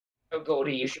Oh,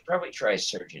 Goldie, you should probably try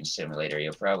Surgeon Simulator.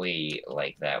 You'll probably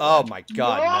like that Oh one. my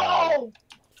god, no.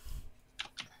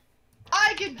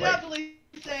 I can definitely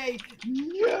say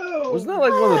no. Wasn't that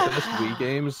like one of the best Wii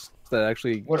games that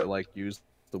actually What- like used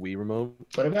the Wii remote?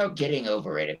 What about Getting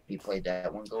Over It? Have you played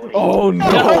that one, Goldie? Oh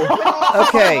no!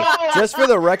 Okay, just for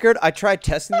the record, I tried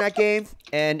testing that game,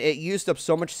 and it used up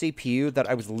so much CPU that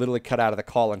I was literally cut out of the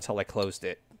call until I closed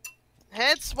it.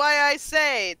 Hence why I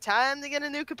say, time to get a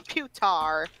new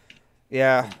computer.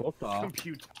 Yeah.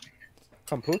 Computer.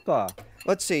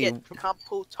 Let's see. Get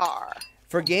computer.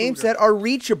 For games that are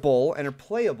reachable and are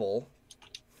playable...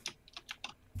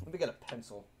 Let me get a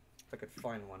pencil, if I could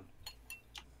find one.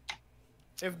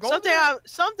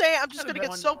 Someday I'm just gonna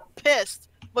get so pissed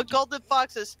with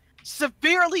GoldenFox's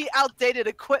severely outdated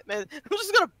equipment. I'm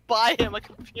just gonna buy him a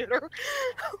computer.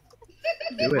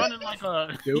 He's running like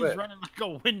a Do running like a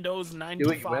Windows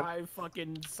 95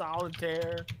 fucking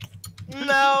solitaire.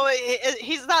 No,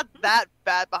 he's not that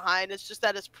bad behind. It's just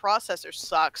that his processor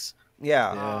sucks.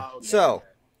 Yeah. Oh, okay. So,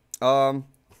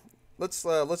 let's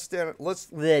list down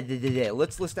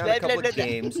a couple of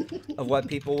games of what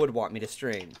people would want me to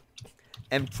stream,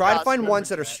 and try to Joss, find remember ones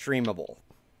that are that. streamable.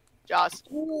 Joss.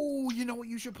 Ooh, you know what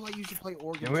you should play? You should play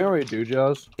Oregon. Can we already do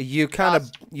Jaws? You kind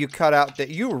of cut out that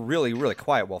you were really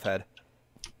quiet, Wolfhead.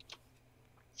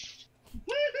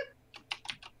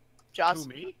 Joss. Who,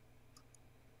 me?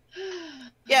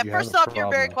 Yeah, You first have a off, you're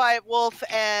very problem. quiet, Wolf,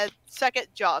 and second,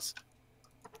 Joss.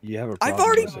 You have a I've problem.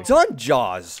 already Lizzie. done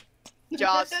Jaws.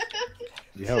 Joss.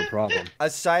 You have a problem.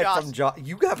 Aside Joss. from Jaws,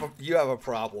 you have a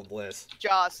problem, Bliss.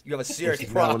 Joss. You have a serious This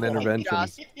is now an problem. intervention.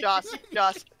 Joss.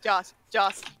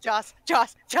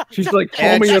 She's like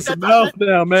And foaming at she's- the mouth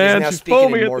now, man. now She's speaking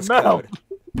foaming in at Morse the mouth. code.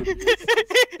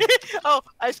 Oh,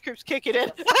 ice cream's kicking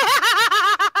in.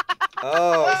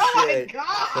 Oh Oh my shit!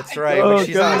 god. That's right. Oh, when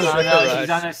she's on a God. sugar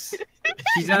no, rush.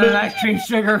 she's on an ice cream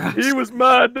sugar rush. He was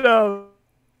mad now.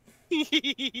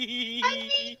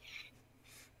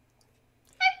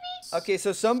 Okay,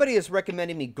 so somebody is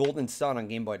recommending me Golden Sun on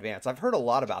Game Boy Advance. I've heard a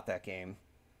lot about that game.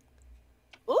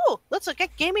 Ooh, let's look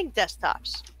at gaming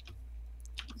desktops.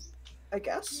 I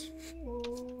guess.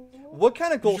 What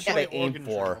kind of goal You should should I play aim Oregon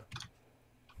for?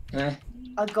 Eh,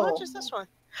 A How goal. much is this one?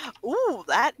 Ooh,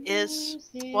 that is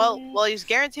well, he's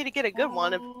guaranteed to get a good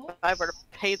one if I were to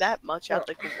pay that much out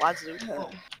the wazoo.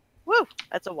 Woo,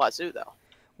 that's a wazoo though.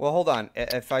 Well, hold on,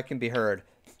 if I can be heard.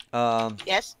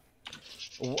 Yes.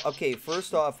 Okay,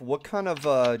 first off, what kind of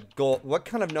goal? What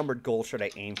kind of numbered goal should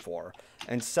I aim for?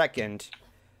 And second,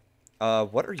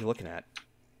 what are you looking at?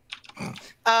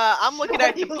 I'm looking What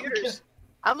at are you computers.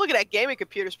 I'm looking at gaming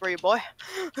computers for you, boy.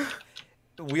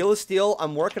 Wheel of Steel.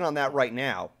 I'm working on that right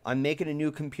now. I'm making a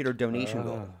new computer donation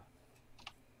goal.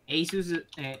 Asus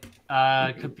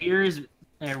computers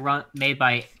made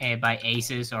by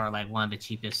Asus are like one of the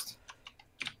cheapest.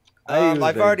 I've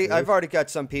already got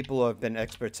some people who have been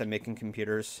experts at making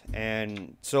computers,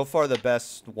 and so far the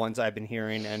best ones I've been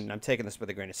hearing, and I'm taking this with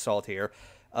a grain of salt here,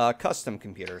 custom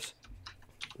computers.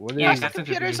 What Yeah, is Custom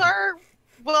computers are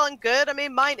well and good. I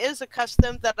mean, mine is a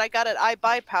custom that I got at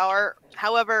iBuyPower.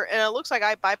 However, and it looks like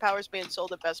iBuyPower is being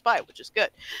sold at Best Buy, which is good.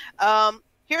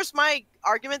 Here's my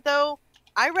argument, though.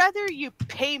 I'd rather you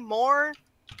pay more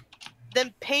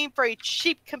than paying for a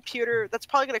cheap computer that's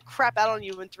probably going to crap out on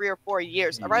you in 3 or 4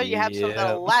 years. I'd rather you have something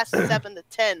that'll last 7 to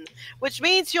 10, which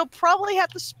means you'll probably have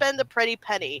to spend a pretty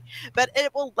penny, but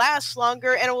it will last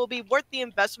longer and it will be worth the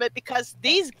investment because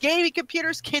these gaming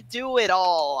computers can do it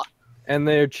all. And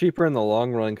they're cheaper in the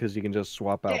long run because you can just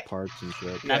swap out parts and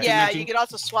shit. Not to Yeah, mention- you can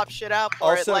also swap shit out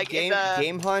for Also, it. Like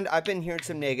Game Hunt, I've been hearing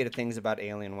some negative things about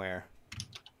Alienware.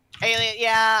 Alien,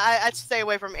 yeah, I'd stay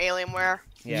away from Alienware.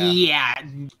 Yeah.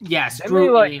 Every,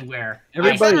 Screw like, Alienware.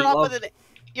 everybody You're better, off loves- with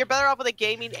you're better off with a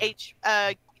gaming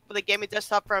with a gaming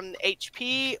desktop from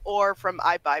HP or from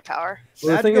iBuyPower.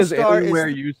 Well, the thing Magical is, Star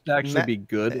Alienware is- used to actually be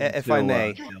good if until, I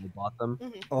may. Dell bought them.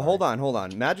 Oh, hold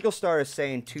on. Magical Star is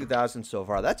saying 2,000 so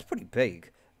far. That's pretty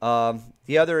big.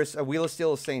 The other is Wheel of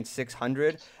Steel is saying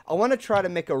 600. I want to try to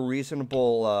make a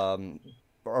reasonable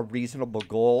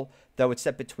goal that would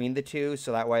set between the two,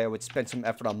 so that way I would spend some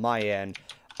effort on my end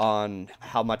on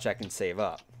how much I can save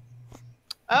up.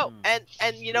 Oh,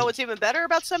 and you know what's even better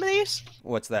about some of these?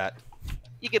 What's that?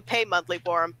 You can pay monthly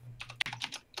for them.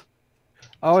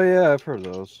 Oh yeah, I've heard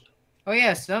of those. Oh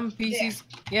yeah, some PCs.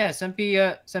 Yeah, some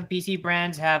PC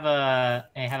brands have a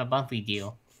monthly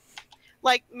deal.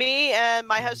 Like me and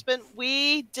my husband,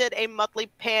 we did a monthly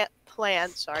plan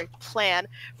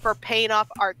for paying off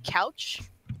our couch.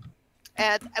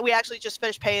 And we actually just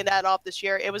finished paying that off this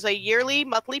year. It was a yearly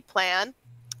monthly plan.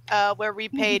 where we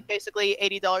paid basically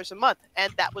 $80 a month,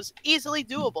 and that was easily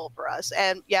doable for us.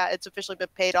 And yeah, it's officially been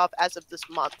paid off as of this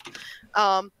month.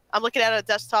 I'm looking at a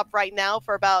desktop right now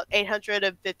for about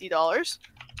 $850.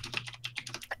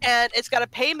 And it's got a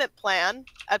payment plan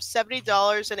of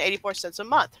 $70.84 a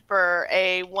month for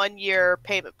a 1-year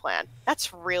payment plan.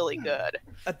 That's really good.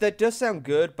 That does sound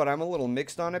good, but I'm a little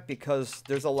mixed on it because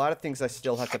there's a lot of things I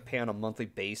still have to pay on a monthly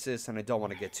basis, and I don't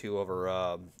want to get too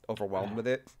overwhelmed with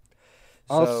it.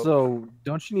 So, also,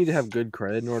 don't you need to have good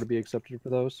credit in order to be accepted for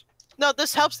those? No,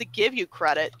 this helps to give you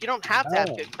credit. You don't have to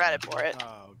have good credit for it.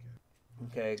 Oh,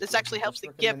 okay. This actually helps to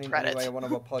give credit. Anyway, I want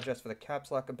to apologize for the caps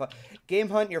lock. Game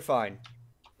Hunt, you're fine.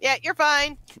 Yeah, you're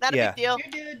fine. Not a big deal.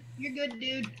 You're good,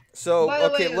 dude. So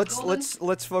okay,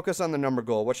 let's focus on the number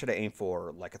goal. What should I aim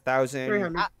for? Like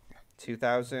 1,000,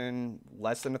 2,000,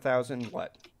 less than 1,000?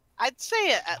 What? I'd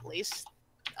say at least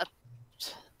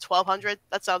 1,200.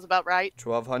 That sounds about right.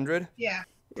 1,200? Yeah.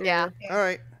 All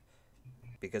right.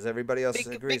 Because everybody else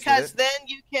agrees because with it.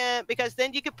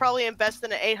 then you could probably invest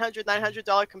in an $800,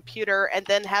 $900 computer and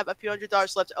then have a few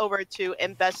 $100s left over to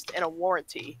invest in a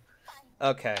warranty.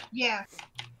 Okay. Yeah.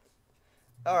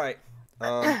 All right.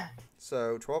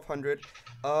 So 1,200.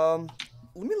 Let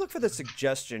me look for the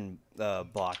suggestion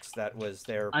box that was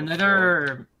there.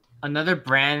 Another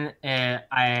brand.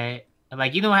 I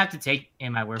like. You don't have to take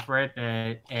in my word for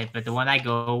it, but the one I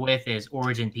go with is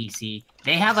Origin PC.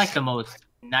 They have like the most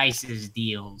nicest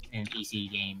deals in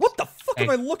PC games. What the fuck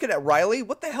am I looking at, Riley?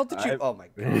 What the hell did you? Oh my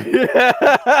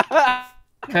god.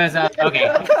 Because okay.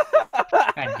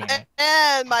 God damn it.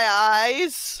 And my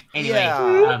eyes. Anyway,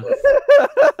 Yeah.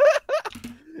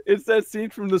 It's that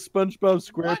scene from the SpongeBob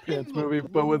SquarePants movie,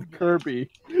 but with Kirby.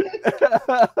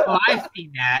 oh, I've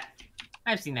seen that.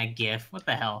 I've seen that GIF. What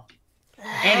the hell?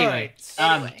 Anyway,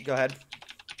 go ahead.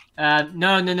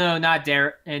 No, not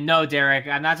Derek. No, Derek.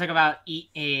 I'm not talking about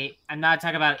EA. I'm not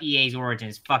talking about EA's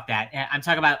Origins. Fuck that. I'm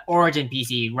talking about Origin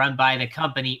PC, run by the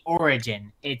company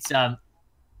Origin. It's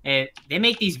they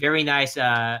make these very nice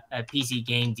PC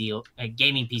gaming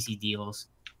PC deals,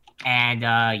 and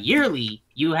yearly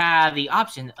you have the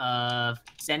option of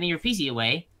sending your PC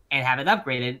away and have it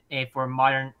upgraded for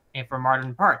modern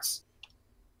parts,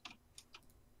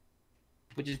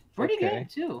 which is pretty good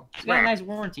too. It's got a nice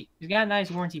warranty. It's got a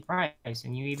nice warranty price,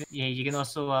 and you can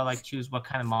also like choose what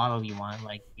kind of model you want.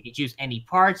 Like you can choose any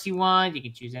parts you want. You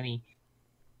can choose any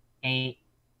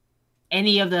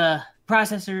of the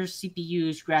processors,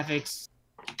 CPUs, graphics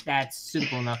that's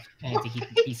suitable enough to keep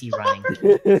the PC running.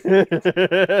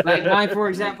 Like mine, for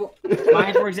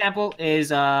example,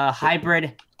 is a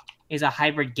hybrid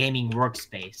gaming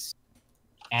workspace,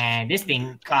 and this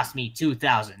thing cost me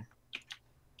 $2,000.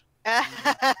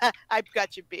 I've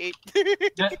got you beat.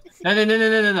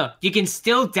 No. You can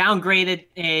still downgrade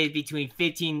it between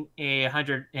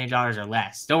 $1,500 or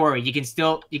less. Don't worry, you can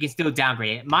still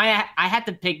downgrade it. I had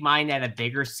to pick mine at a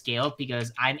bigger scale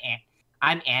because I'm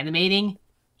animating,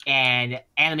 and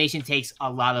animation takes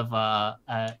a lot of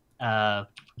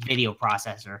video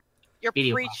processor. You're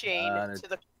preaching to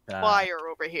the choir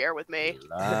over here with me.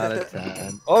 A lot of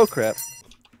time. Oh crap.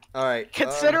 All right.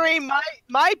 Considering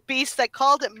my beast that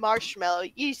called it marshmallow,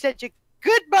 you such a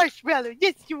good marshmallow.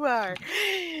 Yes, you are.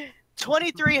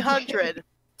 2,300,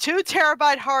 2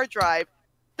 terabyte hard drive,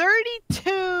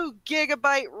 32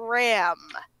 gigabyte RAM.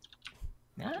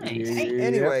 Nice.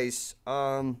 Anyways,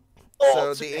 so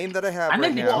the aim that I have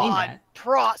right now.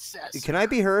 Process. Can I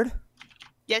be heard?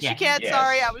 Yes, you can. Yes.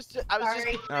 Sorry, I was just. All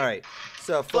right.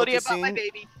 So floating about my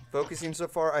baby. Focusing so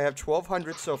far, I have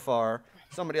 1,200 so far.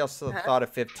 Somebody else thought of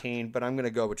 15, but I'm gonna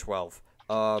go with 12.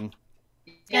 Yeah,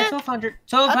 1,200.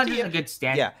 1,200 is a good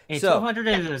standard. Yeah, so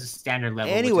 1,200 is a standard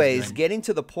level. anyways, getting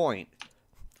to the point.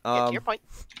 Get to your point.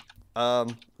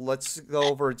 Let's go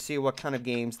over and see what kind of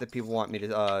games that people want me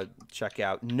to check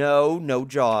out. No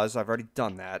Jaws. I've already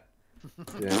done that.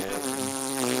 Yeah,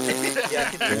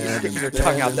 stick your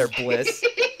tongue out there, Bliss.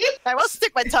 I will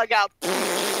stick my tongue out.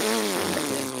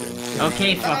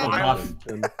 Okay,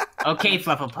 Flufflepuff. Okay,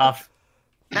 Flufflepuff.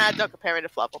 Nah, don't compare me to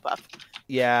Flufflepuff.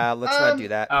 Yeah, let's not do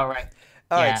that. All right.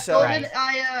 All right, so Golden,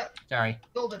 sorry.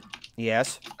 Golden.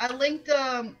 Yes. I linked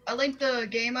the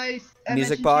game I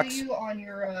Music mentioned box? to you on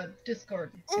your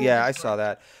Discord. Yeah, I saw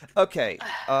that. Okay,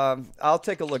 I'll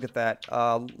take a look at that.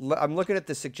 I'm looking at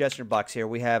the suggestion box here.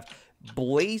 We have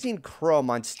Blazing Chrome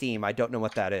on Steam. I don't know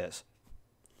what that is.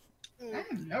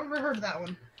 I've never heard of that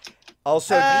one.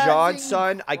 Also, John's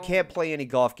son, I can't play any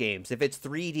golf games. If it's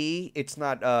 3D, it's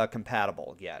not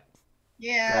compatible yet.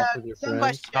 Yeah.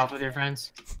 Golf with your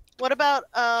friends. What about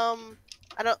I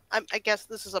guess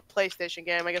this is a PlayStation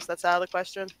game. I guess that's out of the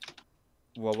question.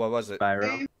 Well, what was it?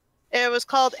 Spyro. It was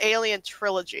called Alien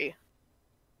Trilogy.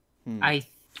 I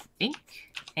think.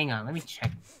 Hang on, let me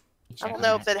check. I don't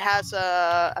know if it has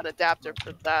an adapter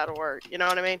for that, or you know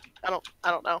what I mean. I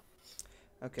don't know.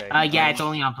 Okay. Yeah, it's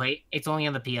only on Play. It's only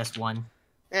on the PS1.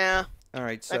 Yeah. All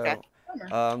right. So, Okay.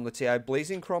 let's see. I have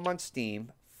Blazing Chrome on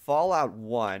Steam. Fallout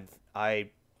 1.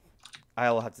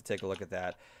 I'll have to take a look at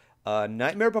that.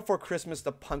 Nightmare Before Christmas,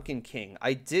 The Pumpkin King.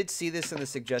 I did see this in the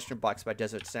suggestion box by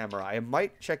Desert Samurai. I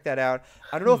might check that out.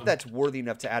 I don't know if that's worthy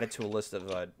enough to add it to a list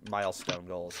of milestone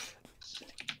goals.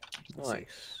 Nice.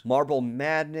 Marble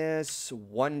Madness,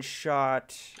 One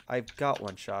Shot. I've got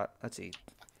One Shot. Let's see.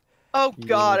 Oh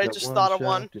God, I just thought of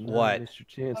one. What? Miss your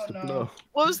chance to no. blow.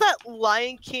 What was that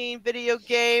Lion King video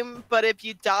game? But if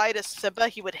you died as Simba,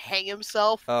 he would hang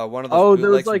himself. One of those Oh, there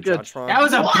was bootlegs like from a- JonTron. That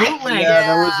was a What? bootleg. Yeah,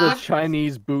 that was a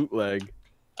Chinese bootleg.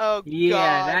 Oh Yeah,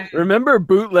 God. that. Remember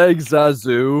bootleg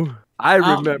Zazu? I Oh,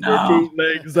 remember no.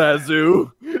 bootleg Zazu.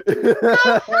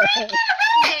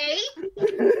 Hey!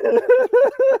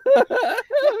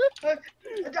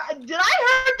 Did I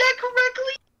heard that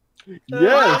correctly?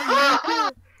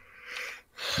 Yes,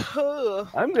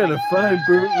 I'm gonna find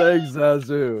bootleg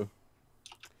Zazu.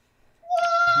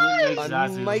 Bootleg I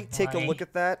Zazu, might take a boy. look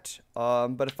at that.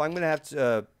 But if I'm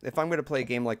gonna play a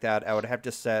game like that, I would have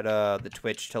to set the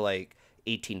Twitch to like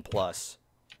 18 plus.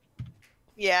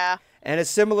 Yeah. And a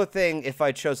similar thing if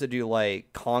I chose to do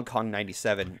like Kong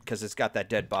 97 because it's got that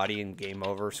dead body and game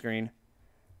over screen.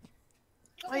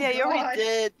 Oh yeah, you God. already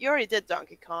did. You already did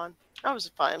Donkey Kong. That was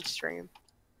a fun stream.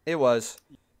 It was.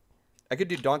 I could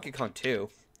do Donkey Kong 2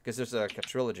 because there's a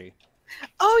trilogy.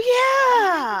 Oh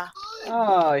yeah.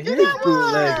 Ah, here's that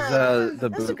bootleg one. the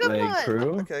That's a good bootleg one.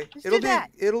 crew. Okay, Let's do that.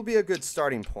 it'll be a good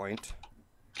starting point.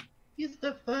 He's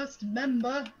the first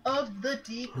member of the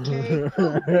DK.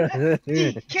 Oh,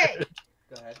 DK!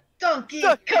 Go ahead. Donkey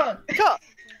Donkey Kong! Kong.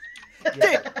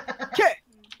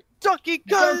 Donkey Kong.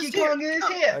 Donkey Kong is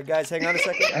All here! right, guys, hang on a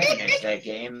second. I finished that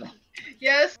game.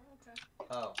 Yes?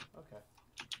 Oh, okay.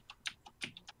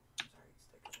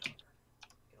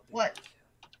 What?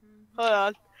 Hold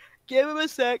on. Give him a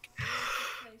sec.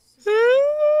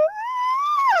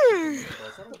 Was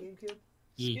that on GameCube?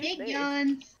 Yeah. Big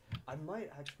guns! I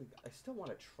still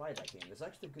want to try that game. There's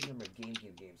actually a good number of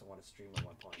GameCube games I want to stream at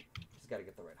one point. Just got to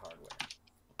get the right hardware.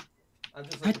 I'm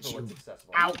just looking for what's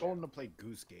accessible. I'm going to play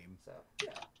Goose Game. So,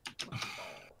 yeah.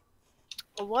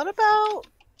 What about?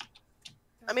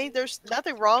 I mean, there's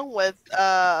nothing wrong with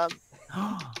what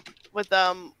was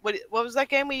that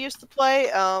game we used to play?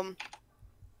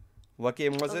 What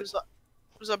game was It it?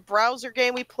 was a browser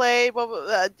game we played.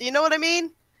 Do you know what I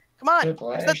mean? Come on, it's the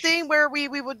Whiplash. thing where we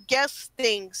would guess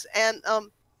things and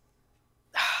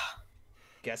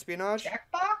Gaspionage?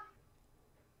 Jackbox?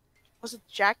 was it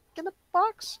Jack in the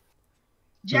Box?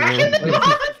 Jack in the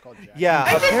Box? It's called Jack. Yeah,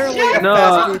 I said apparently Jack- a No.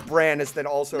 fast food brand is then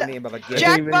also a name of a game.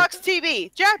 Jackbox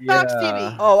TV. Jackbox Yeah.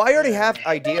 TV. Oh, I already have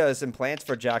ideas and plans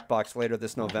for Jackbox later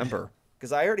this November.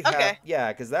 Because I already have, Okay.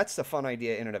 yeah, because that's a fun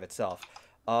idea in and of itself.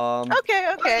 Okay,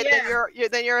 yeah.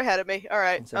 then you're ahead of me. All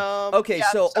right. Okay,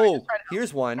 yeah, so, sorry, just trying to-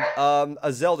 here's one.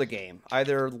 A Zelda game.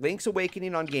 Either Link's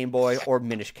Awakening on Game Boy or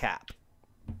Minish Cap.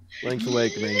 Link's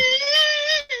Awakening.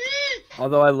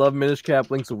 Although I love Minish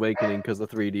Cap Link's Awakening because the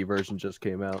 3D version just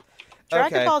came out.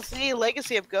 Dragon Okay. Ball Z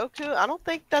Legacy of Goku. I don't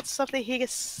think that's something he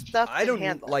gets stuff I to don't,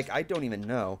 handle. I don't even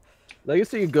know.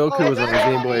 Legacy of Goku was on the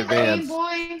Game Boy Advance. Game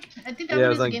Boy? I think that Yeah, it one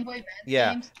was is like- Game Boy Advance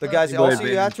Yeah, games. but guys, Game Boy also you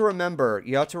have Advance.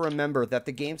 to remember that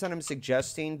the games that I'm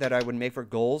suggesting that I would make for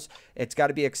goals, it's got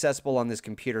to be accessible on this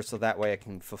computer so that way I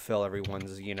can fulfill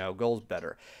everyone's, goals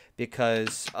better.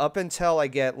 Because up until I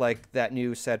get like that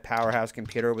new said powerhouse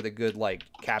computer with a good like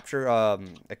capture a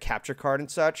capture card and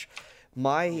such,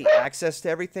 my access to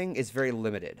everything is very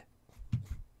limited.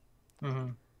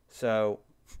 So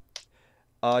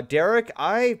Derek,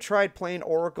 I tried playing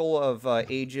Oracle of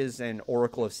Ages and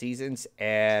Oracle of Seasons,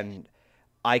 and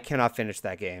I cannot finish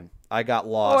that game. I got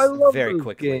lost very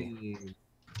quickly.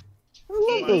 I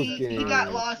love those He games.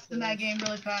 got lost in that game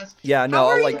really fast. Yeah, How no,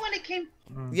 were like, you when it came?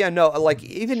 yeah, no, like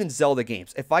even in Zelda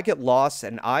games, if I get lost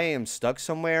and I am stuck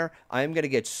somewhere, I am gonna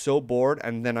get so bored,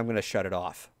 and then I'm gonna shut it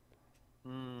off.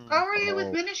 How are you Oh.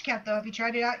 with Minish Cap though? Have you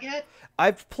tried it out yet?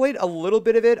 I've played a little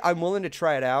bit of it. I'm willing to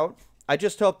try it out. I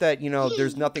just hope that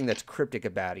there's nothing that's cryptic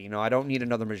about it. I don't need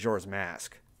another Majora's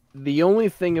Mask. The only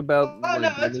thing about Oh, no, when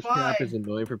it's Minish Cap fine. is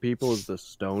annoying for people is the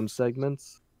stone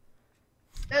segments.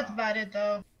 That's about it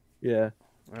though. Yeah.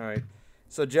 All right.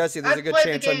 So Jesse, there's I've a good played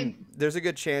the chance. game. There's a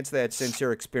good chance that since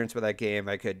you're experienced with that game,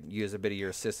 I could use a bit of your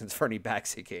assistance for any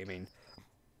backseat gaming.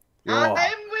 I'm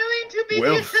willing to be the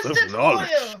Wealth of assistant for knowledge.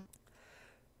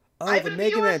 you. Oh, the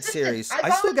Mega Man series. I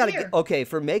still gotta get okay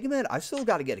for Mega Man. I still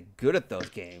gotta get good at those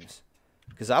games,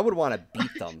 because I would want to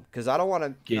beat them. Because I don't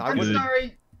want to. I'm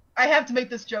sorry. I have to make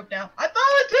this joke now. I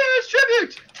volunteer as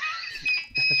tribute.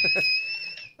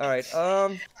 All right.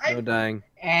 No dying.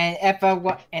 And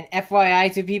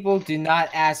FYI to people, do not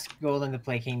ask Golden to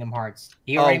play Kingdom Hearts.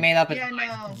 He already made up.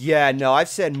 Yeah, no, I've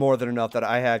said more than enough that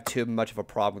I have too much of a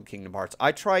problem with Kingdom Hearts.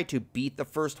 I tried to beat the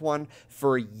first one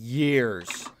for years.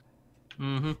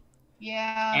 Mm-hmm.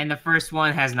 Yeah. And the first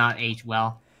one has not aged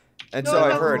well. And so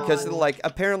I've heard, because like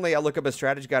apparently I look up a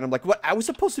strategy guide and I'm like, what? I was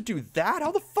supposed to do that?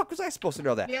 How the fuck was I supposed to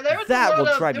know that? Yeah, there was that will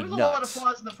drive there me was nuts. a lot of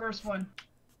flaws in the first one.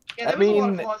 Yeah, I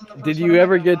mean, did you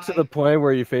ever get to the point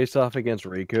where you face off against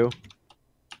Riku?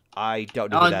 I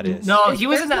don't know who that is. No, he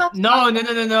was in the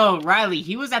no, Riley,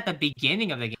 he was at the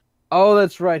beginning of the game. Oh,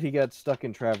 that's right. He got stuck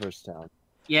in Traverse Town.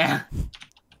 Yeah.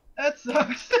 That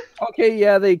sucks. Okay,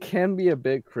 yeah, they can be a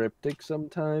bit cryptic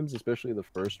sometimes, especially the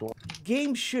first one.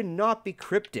 Games should not be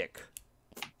cryptic.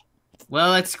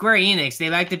 Well, it's Square Enix. They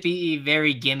like to be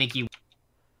very gimmicky.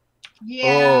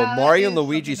 Yeah. Oh, Mario and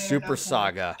Luigi Super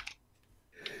Saga.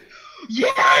 Yeah.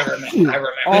 I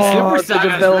remember. The Super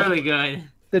Saga is really good.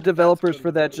 The developers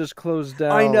for that just closed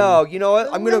down. I know. You know what?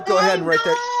 I'm gonna go ahead and write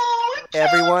that.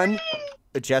 Everyone,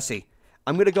 Jesse,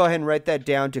 I'm gonna go ahead and write that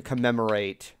down to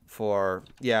commemorate.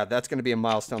 Yeah, that's gonna be a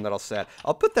milestone that I'll set.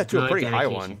 I'll put that to a pretty high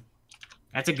one.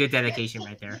 That's a good dedication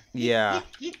right there. Yeah.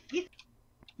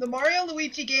 The Mario and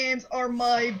Luigi games are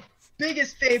my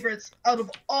biggest favorites out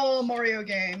of all Mario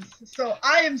games, so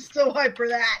I am so hyped for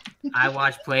that. I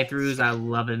watch playthroughs. I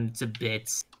love them to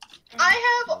bits.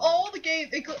 I have all the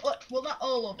games, well, not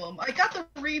all of them. I got the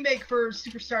remake for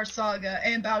Superstar Saga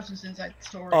and Bowser's Inside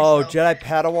Story. Oh, so. Jedi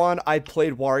Padawan. I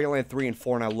played Wario Land 3 and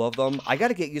 4, and I love them. I got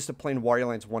to get used to playing Wario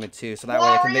Lands 1 and 2, so that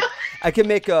way I can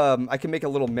make a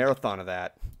little marathon of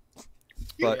that.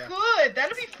 You could.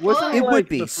 That'd be fun. It would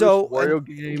be. So,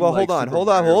 well, hold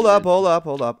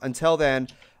up. Until then,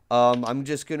 I'm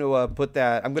just gonna put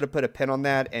that. I'm gonna put a pin on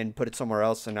that and put it somewhere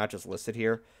else, and not just list it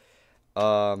here.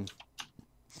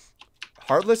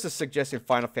 Heartless is suggesting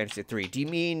Final Fantasy 3. Do you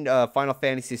mean Final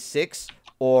Fantasy 6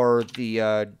 or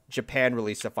the Japan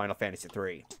release of Final Fantasy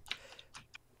 3?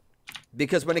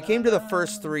 Because when it came to the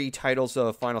first 3 titles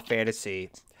of Final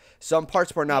Fantasy, some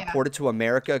parts were not ported to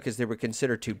America because they were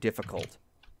considered too difficult.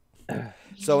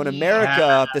 So in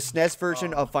America, the SNES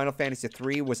version of Final Fantasy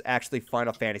 3 was actually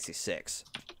Final Fantasy 6.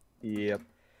 Yep.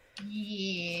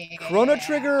 Yeah. Chrono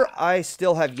Trigger, I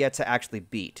still have yet to actually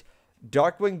beat.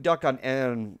 Darkwing Duck on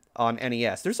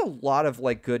NES. There's a lot of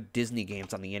like good Disney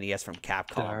games on the NES from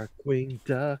Capcom. Darkwing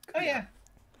Duck. Oh yeah.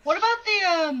 What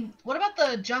about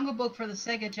the Jungle Book for the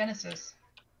Sega Genesis?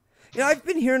 Yeah, I've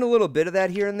been hearing a little bit of that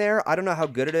here and there. I don't know how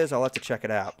good it is. I'll have to check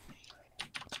it out.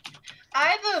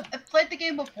 I've played the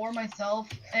game before myself,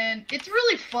 and it's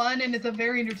really fun, and it's a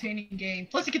very entertaining game.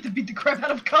 Plus, you get to beat the crap out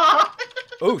of Ka.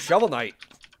 Oh, Shovel Knight.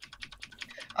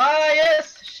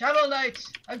 Yes, Shovel Knight.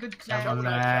 A good Shovel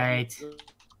Knight.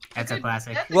 That's a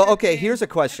classic. Well, okay, here's a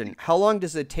question. How long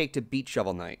does it take to beat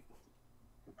Shovel Knight?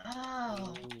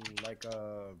 Oh. Like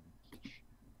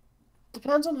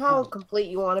Depends on how complete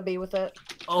you want to be with it.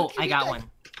 Oh, I got one.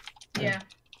 Yeah.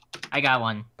 I got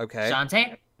one. Okay.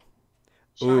 Shantae?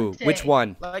 Ooh, which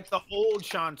one? Like the old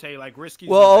Shantae, like Risky's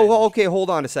Well, Revenge. okay,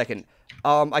 hold on a second.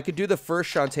 I could do the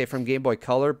first Shantae from Game Boy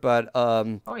Color, but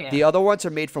the other ones are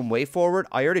made from WayForward.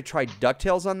 I already tried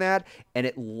DuckTales on that, and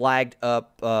it lagged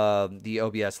up the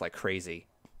OBS like crazy.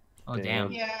 Oh,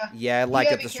 damn. Yeah. Yeah, it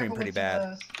lagged up the stream pretty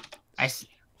bad. I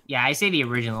say the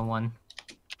original one.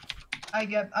 I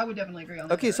would definitely agree on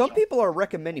that. Okay, some people are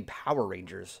recommending Power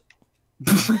Rangers.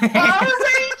 Power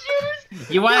Rangers?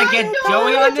 You want to get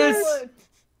Joey on this?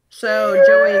 So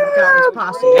Joey got his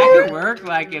posse. That could work.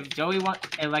 Like if Joey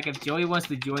wants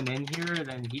to join in here,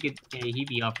 then he'd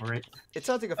be up for it. It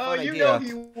sounds like a fun idea. Oh,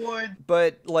 you know he would.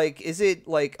 But like, is it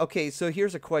like okay? So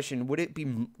here's a question: would it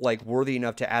be like worthy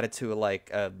enough to add it to like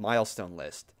a milestone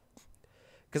list?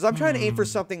 Because I'm trying to aim for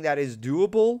something that is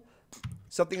doable,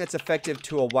 something that's effective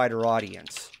to a wider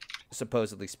audience,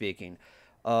 supposedly speaking.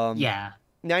 Yeah.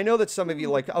 Now I know that some of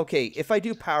you like, okay, if I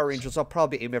do Power Rangers, I'll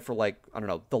probably aim it for like I don't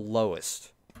know, the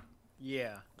lowest.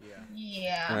 Yeah.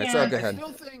 All right, so go ahead. I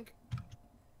still think.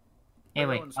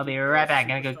 Anyway, I'll be right back.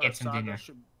 I'm gonna go get some dinner.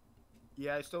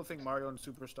 Yeah, I still think Mario and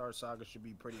Superstar Saga should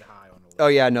be pretty high on the list. Oh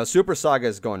yeah, no, Super Saga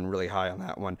is going really high on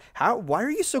that one. Why are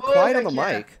you so quiet on the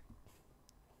mic?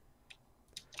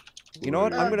 You know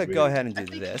what? I'm gonna go ahead and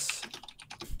do this.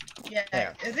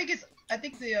 Yeah, I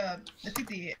think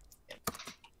the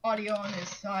audio on his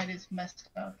side is messed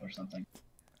up or something.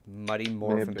 Muddy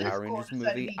Morphin Power Rangers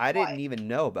movie. I didn't even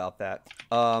know about that.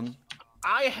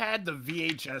 I had the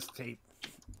VHS tape.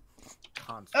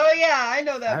 Constant. Oh yeah, I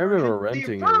know that. I remember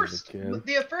version. renting it as a kid.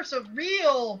 The first of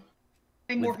real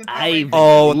Morphin Power Ivy. Rangers.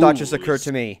 Oh, a thought Ooh, just occurred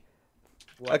to me.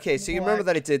 What? Okay, so you remember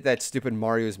that I did that stupid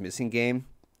Mario's Missing game?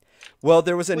 Well,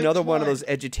 there was another one of those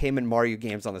edutainment Mario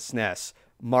games on the SNES.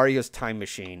 Mario's Time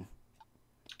Machine.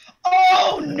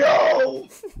 Oh no!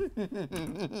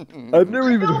 I've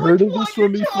never even heard of this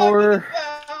one before.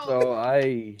 About. So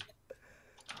I...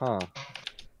 Huh.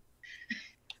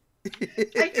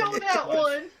 I know that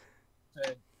one.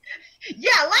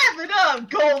 Yeah, laugh it up,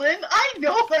 Golden. I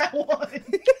know that one.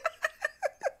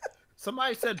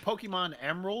 Somebody said Pokemon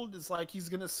Emerald is like he's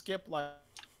gonna skip like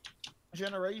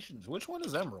generations. Which one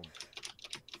is Emerald?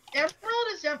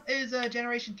 Emerald is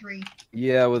Generation 3.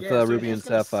 Yeah, with Yeah, so Ruby he's and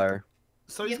gonna Sapphire.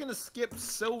 So he's gonna skip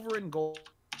Silver and Gold.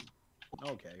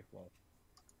 Okay, well.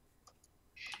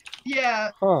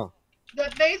 Yeah. Huh.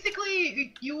 That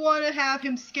basically you want to have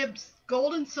him skip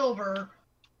Gold and Silver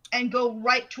and go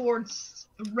right towards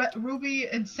Ruby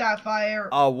and Sapphire.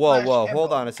 Oh, whoa, whoa, hold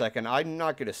Emerald. on a second. I'm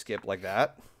not gonna skip like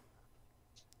that.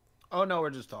 Oh no, we're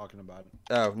just talking about it.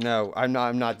 Oh no, I'm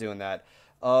not doing that.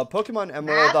 Pokemon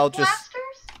Emerald, Math I'll just.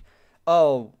 Blasters?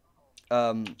 Oh,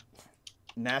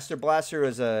 Master Blaster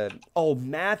is a. Oh,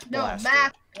 Math No, Blaster.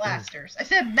 Math Blasters. I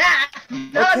said math,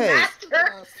 not Okay.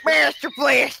 master. Master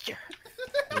Blaster.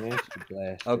 Master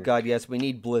Blaster. Oh god, yes, we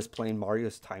need Bliss playing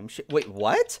Mario's Time Machine. Wait,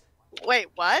 what? Wait,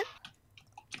 what?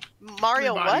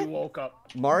 Mario Everybody what? woke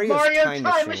up. Mario's Mario Time,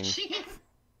 Time Machine. Machine.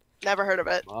 Never heard of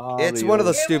it. It's one of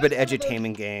those It stupid was one of those-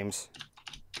 edutainment games.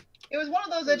 It was one of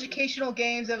those educational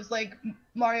games that was like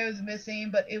Mario's Missing,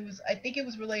 but it was I think it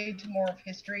was related to more of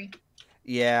history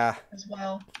Yeah. as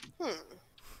well. Hmm.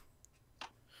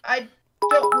 I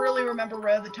don't really remember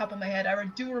right off the top of my head. I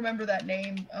do remember that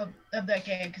name of that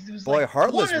game because it was Boy, like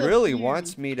Heartless one of the really few.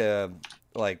 wants me to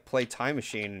like play Time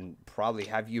Machine and probably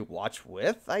have you watch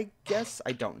with, I guess.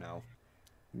 I don't know.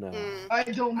 No. Hmm. I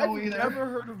don't know I've either. never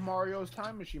heard of Mario's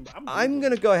Time Machine. But I'm Googling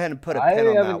gonna it. go ahead and put a I pin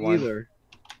on that haven't one. either.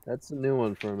 That's a new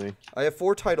one for me. I have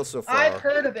 4 titles so far. I've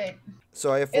heard of it.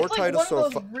 So I have 4 It's like titles one so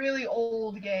of far. those really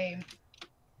old games.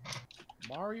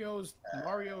 Mario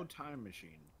Time Machine.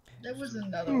 There was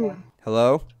another one.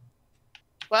 Hello?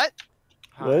 What?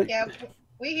 What? Yeah,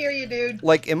 we hear you, dude.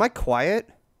 Like, am I quiet?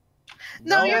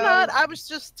 No, you're No. not. I was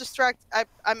just distracted.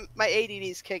 I'm my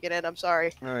ADD's kicking in. I'm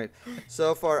sorry. Alright.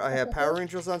 So far, I have Power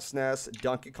Rangers on SNES,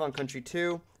 Donkey Kong Country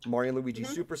 2, Mario and Luigi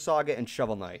Super Saga, and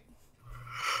Shovel Knight.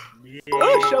 Yeah.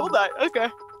 Oh, show that. Okay.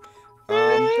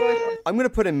 I'm gonna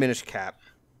put in Minish Cap.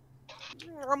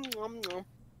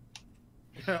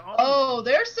 Oh,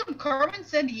 there's some Carmen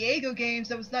San Diego games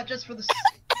that was not just for the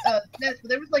SNES, but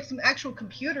there was like some actual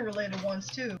computer-related ones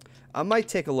too. I might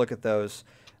take a look at those.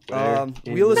 Where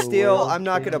in Wheel of the Steel, world I'm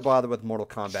not gonna is- bother with Mortal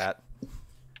Kombat.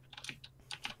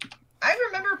 I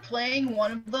remember playing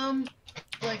one of them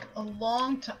like a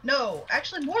long time. No,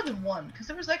 actually more than one, because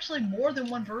there was actually more than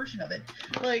one version of it.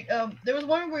 Like, there was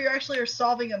one where you actually are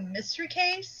solving a mystery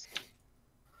case,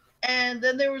 and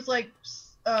then there was like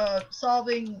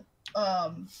solving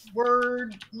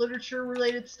word literature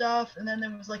related stuff, and then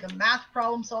there was like a math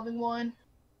problem solving one.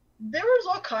 There was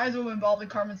all kinds of them involving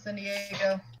Carmen San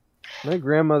Diego. My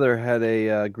grandmother had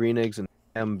a Green Eggs and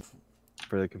Ham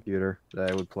for the computer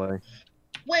that I would play.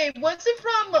 Wait, was it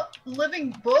from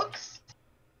Living Books?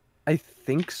 I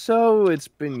think so. It's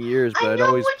been years, but I I'd know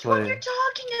always which one play. you're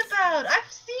talking about. I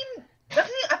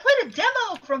played a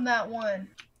demo from that one.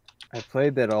 I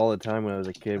played that all the time when I was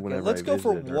a kid. Okay, Whenever let's I go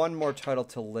for visited her. one more title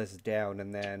to list down,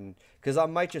 and then because I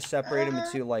might just separate them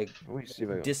into like Let me see if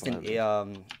I can distant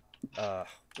find it.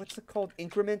 what's it called?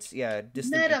 Increments? Yeah,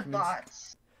 distant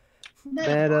increments. Metabots.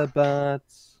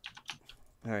 Metabots.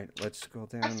 All right, let's scroll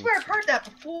down. I swear I've heard that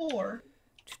before.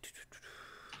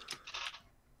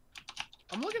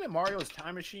 I'm looking at Mario's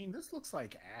Time Machine. This looks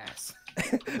like ass.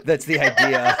 That's the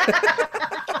idea.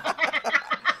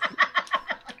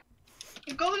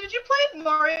 Golden, did you play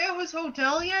Mario's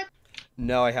Hotel yet?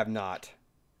 No, I have not.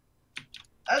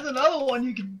 That's another one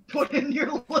you can put in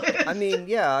your list. I mean,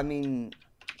 yeah, I mean.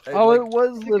 Oh, like, it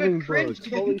was it's a good Living cringe Books.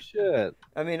 game. Holy shit.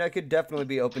 I mean, I could definitely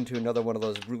be open to another one of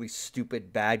those really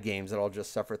stupid bad games that I'll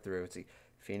just suffer through. Let's see,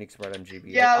 Phoenix Wright on GBA.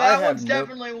 Yeah, I that have one's no,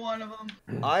 definitely one of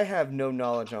them. I have no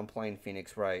knowledge on playing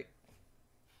Phoenix Wright.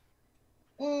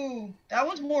 Ooh, that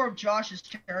one's more of Josh's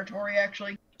territory,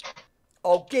 actually.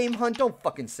 Oh, Game Hunt, don't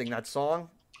fucking sing that song.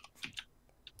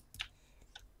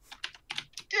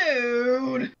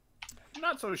 Dude. I'm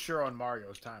not so sure on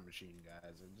Mario's Time Machine, guys. I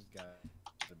just got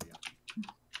to be honest.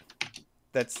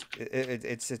 That's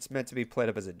it's meant to be played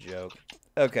up as a joke.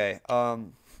 Okay. Oh.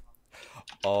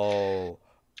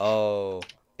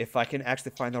 if I can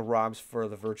actually find the ROMs for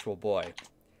the Virtual Boy.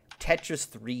 Tetris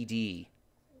 3D.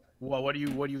 Well, what do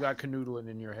you got canoodling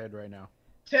in your head right now?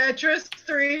 Tetris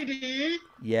 3D.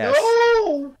 Yes.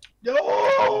 No. No.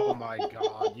 Oh my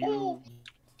god, you.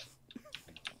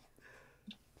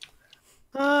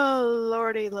 Oh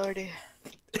lordy, lordy.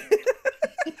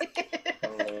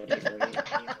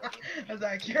 That's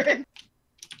accurate.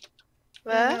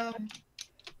 What?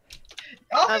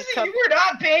 Obviously, you were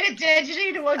not paying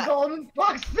attention to what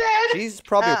GoldenFox said. She's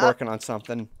probably working on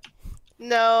something.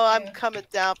 No, I'm coming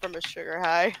down from a sugar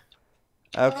high.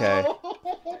 Okay.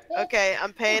 Oh. Okay,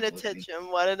 I'm paying attention.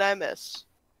 What did I miss?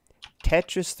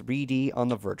 Tetris 3D on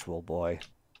the Virtual Boy.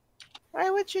 Why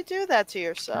would you do that to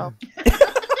yourself?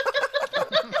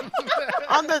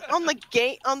 on the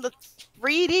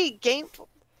 3D game.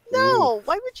 No,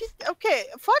 why would you? Okay,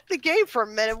 fuck the game for a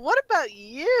minute. What about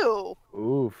you?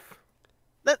 Oof.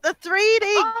 The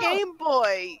 3D Game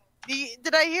Boy.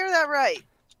 Did I hear that right?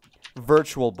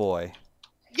 Virtual Boy.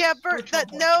 Yeah,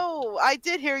 no, I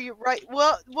did hear you right.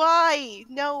 Well, why?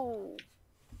 No.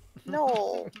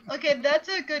 No. Okay,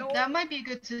 that might be a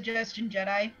good suggestion,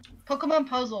 Jedi. Pokemon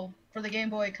Puzzle for the Game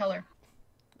Boy Color.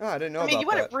 Oh, I didn't know you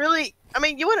about that.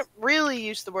 you wouldn't really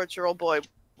use the Virtual Boy,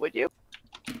 would you?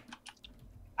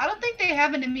 I don't think they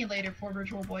have an emulator for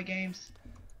Virtual Boy games.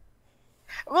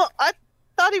 Well, I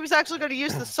thought he was actually going to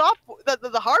use the software,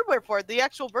 the hardware for it, the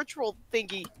actual virtual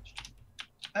thingy.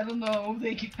 I don't know.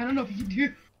 I don't know if you can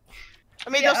do. I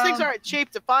mean, those things aren't cheap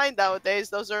to find nowadays.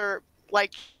 Those are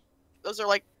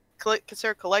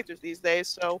considered collectors these days.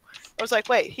 So I was like,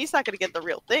 wait, he's not going to get the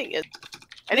real thing.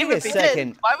 And even if he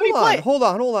did, why would he play it? Hold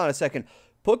on a second.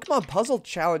 Pokemon Puzzle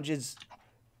Challenges.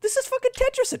 This is fucking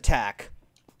Tetris Attack.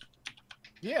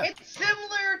 Yeah. It's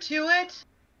similar to it,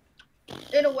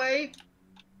 in a way.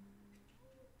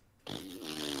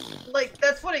 Like,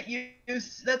 that's what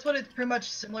it's pretty much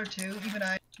similar to. Even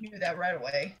I knew that right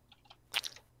away.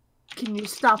 Can you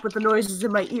stop with the noises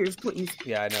in my ears, please?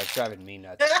 Yeah, I know, it's driving me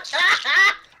nuts.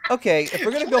 Okay, if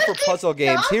we're gonna go for puzzle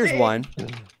games, here's one.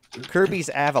 Kirby's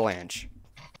Avalanche.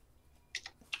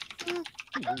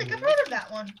 I don't think I've heard of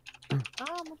that one.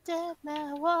 I'm a dead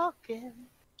man walking.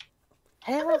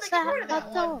 I don't think I've heard of that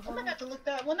one. I'm gonna have to look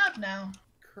that one up now.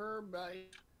 Kirby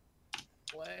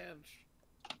Avalanche.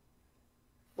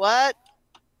 What?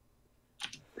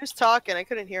 Who's talking? I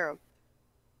couldn't hear him.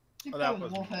 Oh, that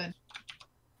was Wolfhead.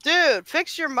 Dude,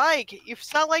 fix your mic. You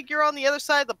sound like you're on the other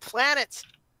side of the planet.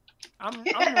 I'm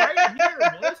right here,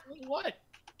 Melissa. What?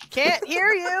 Can't hear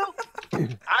you.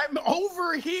 I'm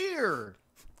over here.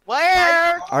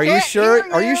 Where? Are you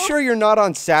sure? Are you sure you're not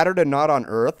on Saturn and not on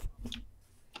Earth?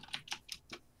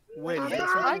 Wait, is there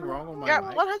something wrong with my Yeah,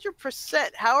 mic? 100%.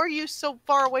 How are you so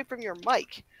far away from your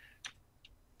mic?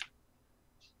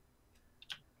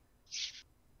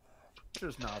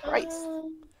 Just not Right.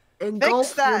 Engulf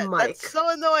Fix that. your mic. That's so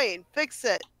annoying. Fix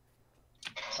it.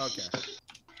 Okay.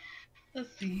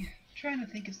 Let's see. I'm trying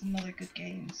to think of some other good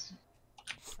games.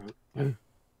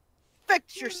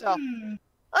 Fix yourself.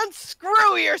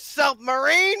 Unscrew yourself,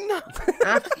 Marine.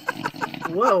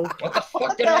 Whoa. What the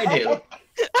fuck did I do?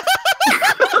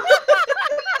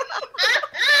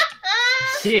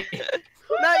 Shit.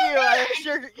 Not you, Irish.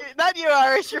 Not you,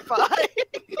 Irish. You're fine.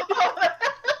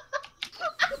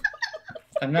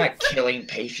 I'm not killing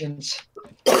patients.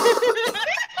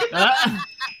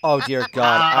 Oh dear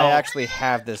God! Ow. I actually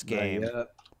have this game.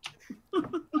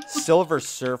 Silver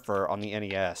Surfer on the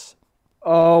NES.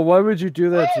 Oh, why would you do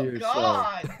that to Oh yourself?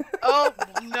 God! Oh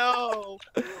no.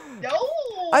 No!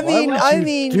 I would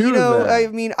mean, you do that? I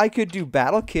mean, I could do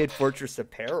Battle Kid Fortress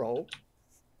Apparel.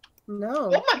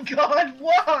 No. Oh my God!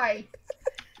 Why?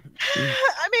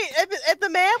 I mean, if the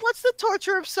man wants to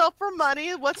torture himself for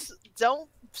money, don't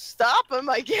stop him,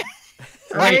 I guess.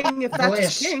 Wait, Saying if that's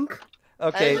Bliss. a kink.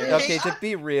 Okay, I okay. To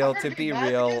be real,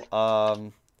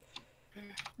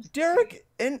 Derek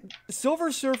and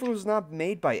Silver Surfer was not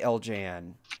made by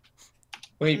LJN.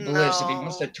 Wait, Bliss, if he No.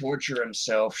 wants to torture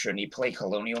himself, shouldn't he play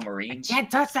Colonial Marines?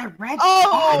 Can't touch that red.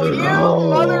 Oh, you No.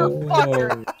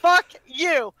 motherfucker! Fuck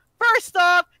you! First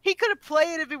off, he could have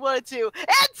played if he wanted to,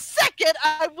 and second,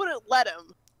 I wouldn't let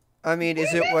him. I mean,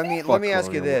 is it? I mean, Fuck let me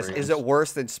ask you Colonial this: Marines. is it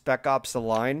worse than Spec Ops: The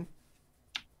Line?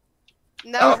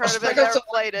 Never Oh, heard of Spec it. Never Ops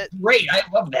played it. Great, I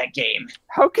love that game.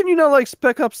 How can you not like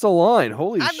Spec Ops: The Line?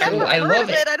 Holy I've shit! never I heard love of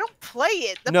it. it. I don't play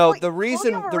it. No, point- the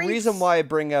reason Colonial the reason Marines- why I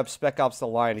bring up Spec Ops: The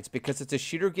Line is because it's a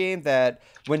shooter game that,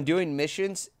 when doing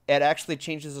missions, it actually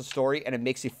changes the story and it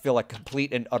makes you feel like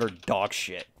complete and utter dog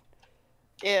shit.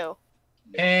 Ew.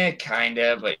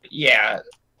 Kinda, but yeah,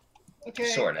 Okay.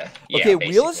 sorta. Yeah, Okay,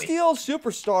 Wheel of basically. Steel Super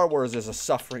Star Wars is a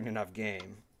suffering enough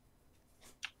game.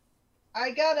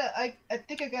 I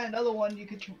think I got another one you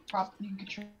could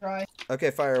try.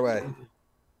 Okay, fire away.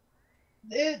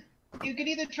 You could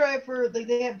either try it for like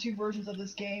they have 2 versions of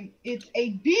this game. It's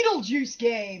a Beetlejuice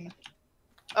game.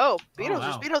 Oh, Beetlejuice,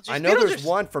 wow. Beetlejuice. I know Beetlejuice. there's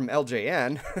one from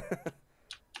LJN.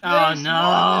 Oh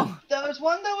no! There's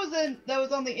one that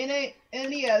was on the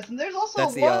NES, and there's also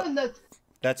That's the one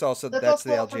That's also that's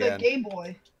the also for the LJN. Game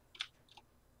Boy.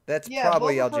 That's Yeah,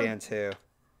 probably both are LJN too.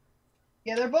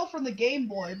 Yeah, they're both from the Game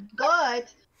Boy,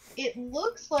 but it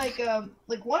looks like one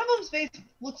of them's based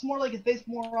looks more like it's based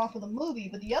more off of the movie,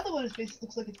 but the other one is based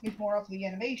looks like it's based more off of the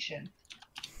animation.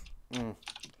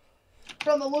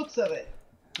 From the looks of it.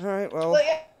 All right, well. But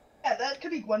yeah, that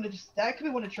could be one to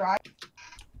try.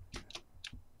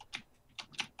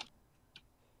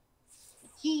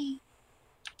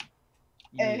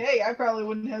 Hey, I probably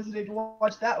wouldn't hesitate to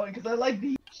watch that one because I like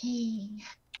the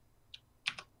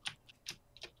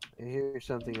Here's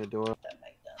something adorable.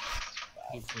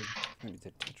 I need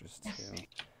the Tetris too.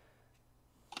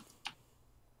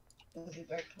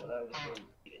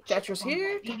 Tetris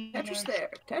here, Tetris there,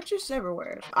 Tetris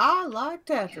everywhere. I like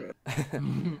Tetris.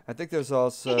 I think there's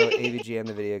also AVGN,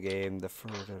 the video game.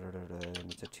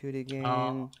 It's a 2D game.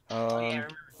 Yeah,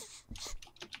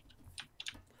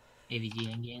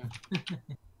 AVGN game.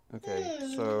 Okay,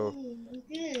 so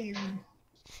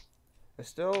I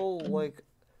still like.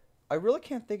 I really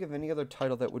can't think of any other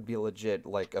title that would be legit,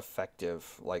 like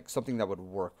effective, like something that would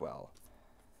work well.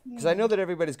 Because I know that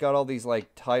everybody's got all these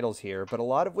like titles here, but a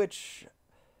lot of which,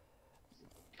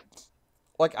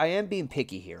 like, I am being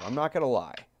picky here. I'm not gonna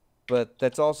lie, but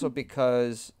that's also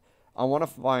because I want to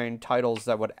find titles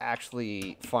that would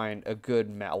actually find a good,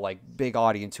 like, big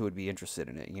audience who would be interested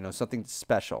in it. You know, something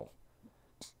special.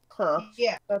 Huh.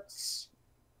 Yeah. It's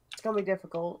gonna be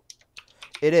difficult.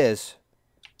 It is.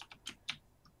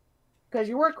 Because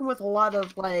you're working with a lot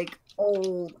of, like,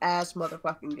 old-ass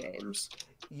motherfucking games.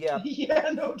 Yeah.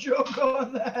 Yeah, no joke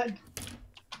on that.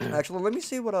 Actually, let me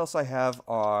see what else I have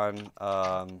on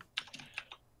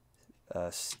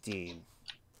Steam.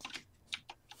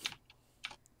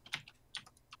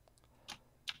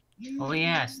 Oh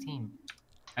yeah, Steam.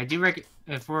 I do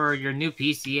for your new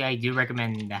PC. I do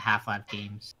recommend the Half-Life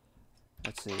games.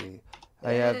 Let's see.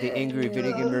 I have the Angry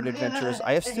Video Game Nerd Adventures.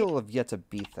 I still have yet to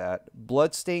beat that.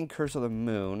 Bloodstained Curse of the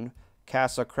Moon.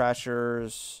 Castle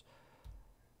Crashers.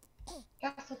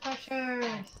 Castle Crashers.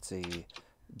 Let's see.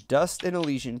 Dust and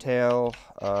Elysian Tale.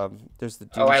 There's the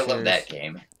Doom Oh, I series. love that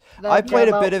game. I played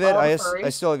a bit of it. I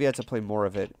furries? still have yet to play more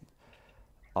of it.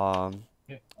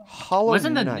 Hollow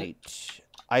Knight.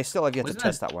 I still have yet to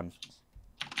test that one.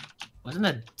 Wasn't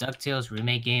the DuckTales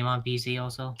remake game on PC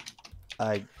also?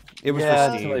 It was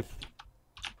Yeah, for Steam. like,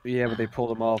 yeah, but they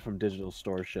pulled them all from digital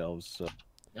store shelves. So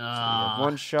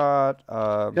One Shot.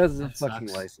 because of that fucking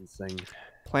sucks. licensing.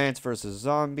 Plants vs.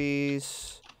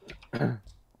 Zombies. A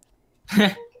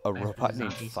robot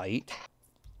named Zombies. Fight.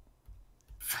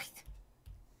 Fight.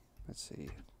 Let's see.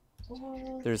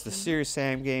 There's the Serious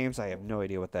Sam games. I have no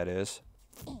idea what that is.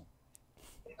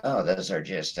 Oh, those are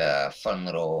just fun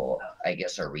little, I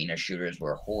guess, arena shooters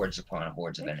where hordes upon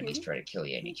hordes of enemies try to kill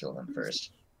you and you kill them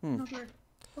first. Okay.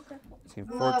 Team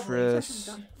Lovely. Fortress.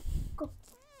 Go.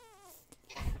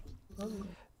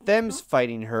 Them's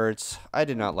Fighting Hurts. I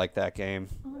did not like that game.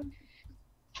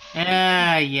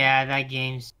 Yeah, that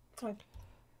game's Fine.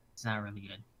 it's not really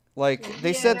good. Like,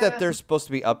 they said that they're supposed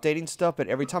to be updating stuff, but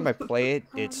every time I play it,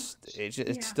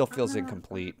 it still feels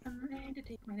incomplete. I'm ready to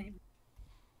take my name,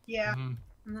 Yeah. Mhm.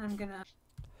 and then I'm gonna.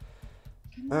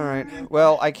 Alright.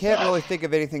 Well, I can't really think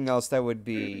of anything else that would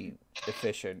be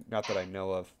efficient. Not that I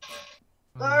know of.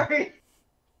 Sorry.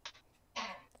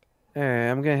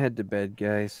 Alright, I'm gonna head to bed,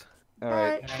 guys.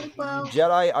 Alright. Alright, well,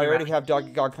 Jedi, I already have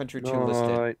Donkey Kong Country 2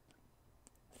 listed. Alright.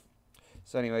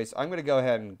 So anyways, I'm going to go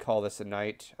ahead and call this a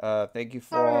night. Thank you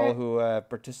for all who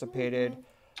participated.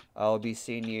 I'll be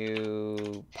seeing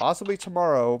you possibly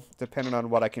tomorrow, depending on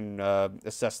what I can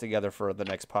assess together for the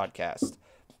next podcast.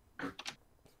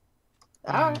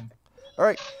 alright. All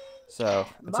right. So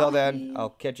until then, Bye. I'll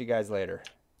catch you guys later.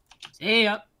 See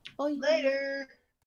ya. Bye. Later.